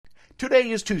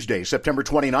Today is Tuesday, September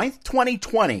 29th,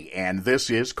 2020, and this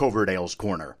is Coverdale's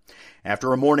Corner.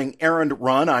 After a morning errand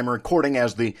run, I'm recording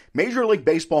as the Major League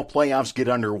Baseball playoffs get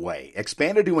underway,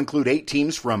 expanded to include 8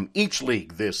 teams from each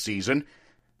league this season,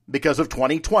 because of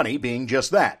 2020 being just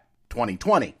that,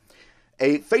 2020.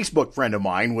 A Facebook friend of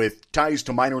mine with ties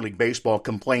to minor league baseball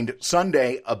complained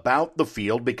Sunday about the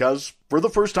field because, for the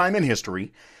first time in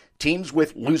history, teams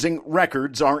with losing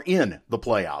records are in the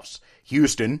playoffs.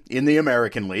 Houston in the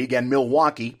American League and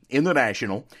Milwaukee in the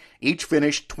National each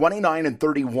finished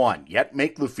 29-31, yet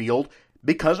make the field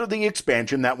because of the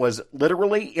expansion that was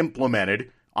literally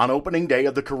implemented on opening day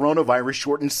of the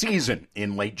coronavirus-shortened season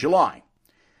in late July.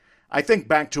 I think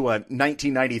back to a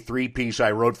 1993 piece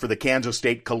I wrote for the Kansas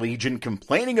State Collegian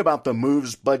complaining about the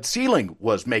moves Bud Selig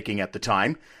was making at the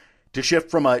time to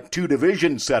shift from a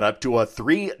 2-division setup to a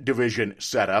 3-division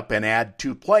setup and add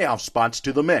 2 playoff spots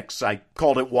to the mix. I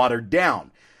called it watered down,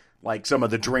 like some of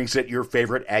the drinks at your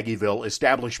favorite Aggieville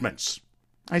establishments.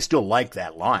 I still like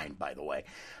that line, by the way.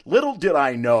 Little did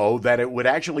I know that it would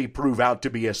actually prove out to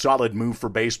be a solid move for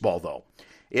baseball, though.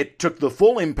 It took the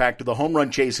full impact of the home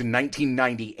run chase in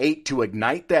 1998 to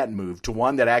ignite that move to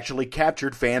one that actually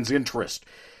captured fans' interest.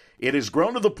 It has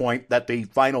grown to the point that the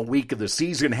final week of the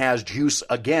season has juice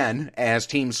again as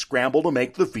teams scramble to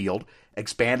make the field,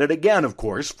 expanded again, of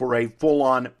course, for a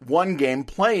full-on one-game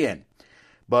play-in.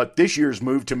 But this year's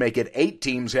move to make it 8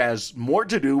 teams has more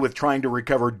to do with trying to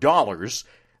recover dollars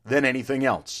than anything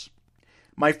else.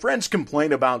 My friend's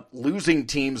complaint about losing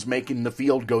teams making the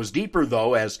field goes deeper,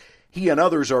 though, as he and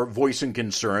others are voicing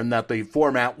concern that the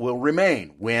format will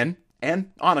remain when, and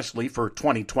honestly for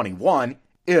 2021,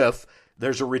 if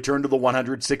there's a return to the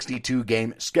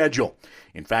 162-game schedule.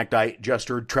 In fact, I just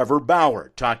heard Trevor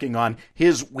Bauer talking on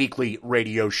his weekly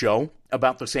radio show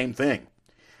about the same thing.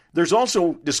 There's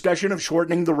also discussion of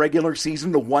shortening the regular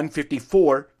season to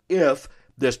 154 if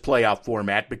this playoff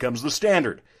format becomes the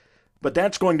standard. But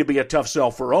that's going to be a tough sell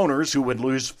for owners who would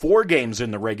lose 4 games in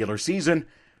the regular season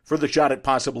for the shot at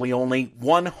possibly only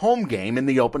 1 home game in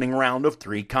the opening round of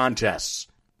 3 contests.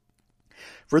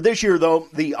 For this year, though,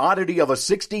 the oddity of a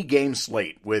 60-game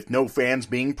slate with no fans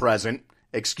being present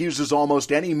excuses almost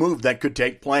any move that could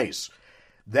take place.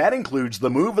 That includes the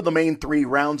move of the main 3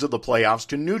 rounds of the playoffs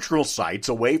to neutral sites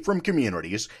away from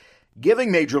communities, giving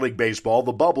Major League Baseball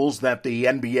the bubbles that the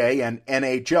NBA and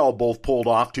NHL both pulled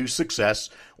off to success,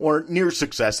 or near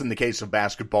success in the case of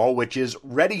basketball, which is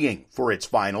readying for its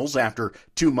finals after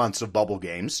 2 months of bubble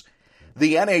games.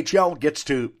 The NHL gets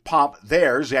to pop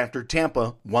theirs after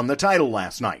Tampa won the title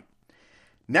last night.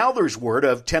 Now there's word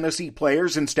of Tennessee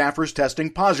players and staffers testing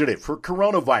positive for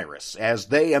coronavirus as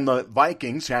they and the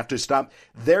Vikings have to stop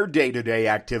their day-to-day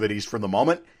activities for the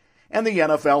moment, and the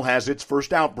NFL has its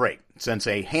first outbreak since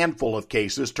a handful of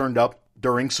cases turned up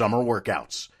during summer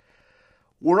workouts.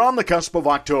 We're on the cusp of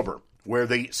October, where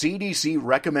the CDC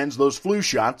recommends those flu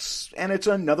shots, and it's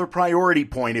another priority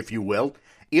point, if you will,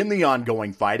 in the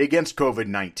ongoing fight against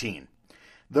COVID-19.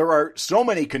 There are so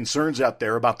many concerns out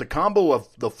there about the combo of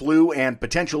the flu and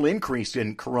potential increase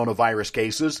in coronavirus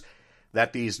cases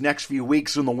that these next few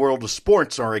weeks in the world of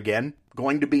sports are again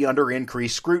going to be under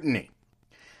increased scrutiny.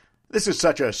 This is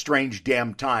such a strange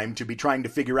damn time to be trying to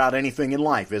figure out anything in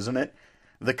life, isn't it?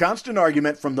 The constant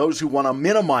argument from those who want to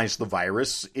minimize the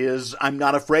virus is, I'm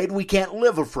not afraid, we can't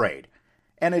live afraid.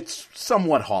 And it's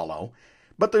somewhat hollow.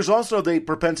 But there's also the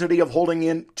propensity of holding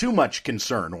in too much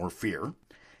concern or fear.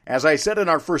 As I said in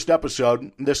our first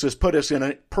episode, this has put us in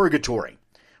a purgatory.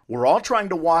 We're all trying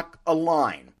to walk a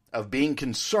line of being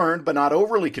concerned but not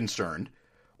overly concerned,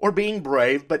 or being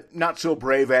brave but not so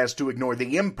brave as to ignore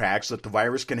the impacts that the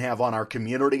virus can have on our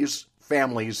communities,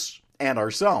 families, and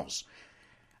ourselves.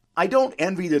 I don't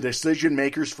envy the decision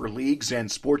makers for leagues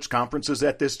and sports conferences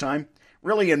at this time.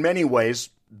 Really, in many ways,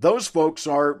 those folks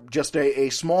are just a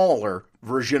smaller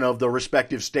version of the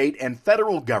respective state and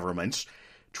federal governments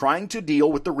trying to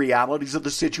deal with the realities of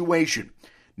the situation,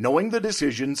 knowing the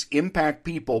decisions impact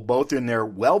people both in their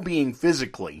well-being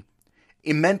physically,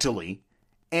 mentally,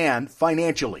 and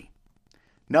financially.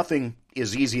 Nothing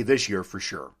is easy this year for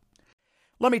sure.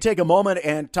 Let me take a moment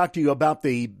and talk to you about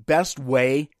the best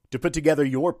way to put together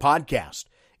your podcast.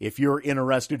 If you're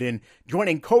interested in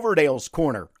joining Coverdale's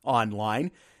Corner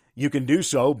online, you can do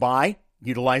so by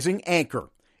utilizing Anchor.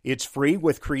 It's free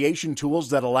with creation tools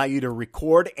that allow you to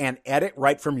record and edit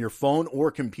right from your phone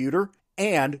or computer,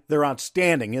 and they're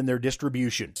outstanding in their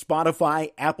distribution.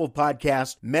 Spotify, Apple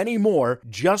Podcasts, many more,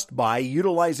 just by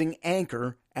utilizing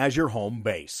Anchor as your home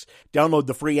base. Download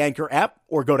the free Anchor app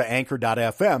or go to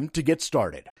anchor.fm to get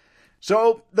started.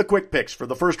 So, the quick picks for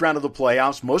the first round of the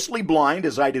playoffs, mostly blind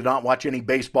as I did not watch any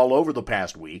baseball over the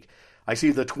past week. I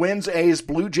see the Twins, A's,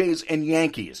 Blue Jays, and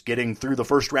Yankees getting through the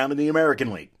first round in the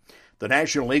American League. The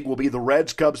National League will be the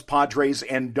Reds, Cubs, Padres,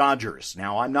 and Dodgers.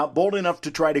 Now, I'm not bold enough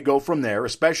to try to go from there,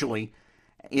 especially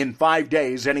in 5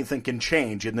 days. Anything can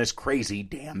change in this crazy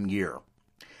damn year.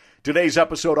 Today's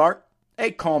episode art,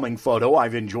 a calming photo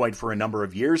I've enjoyed for a number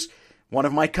of years. One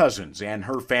of my cousins and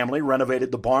her family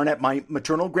renovated the barn at my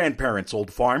maternal grandparents'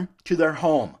 old farm to their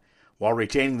home, while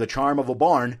retaining the charm of a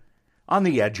barn on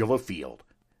the edge of a field.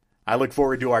 I look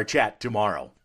forward to our chat tomorrow.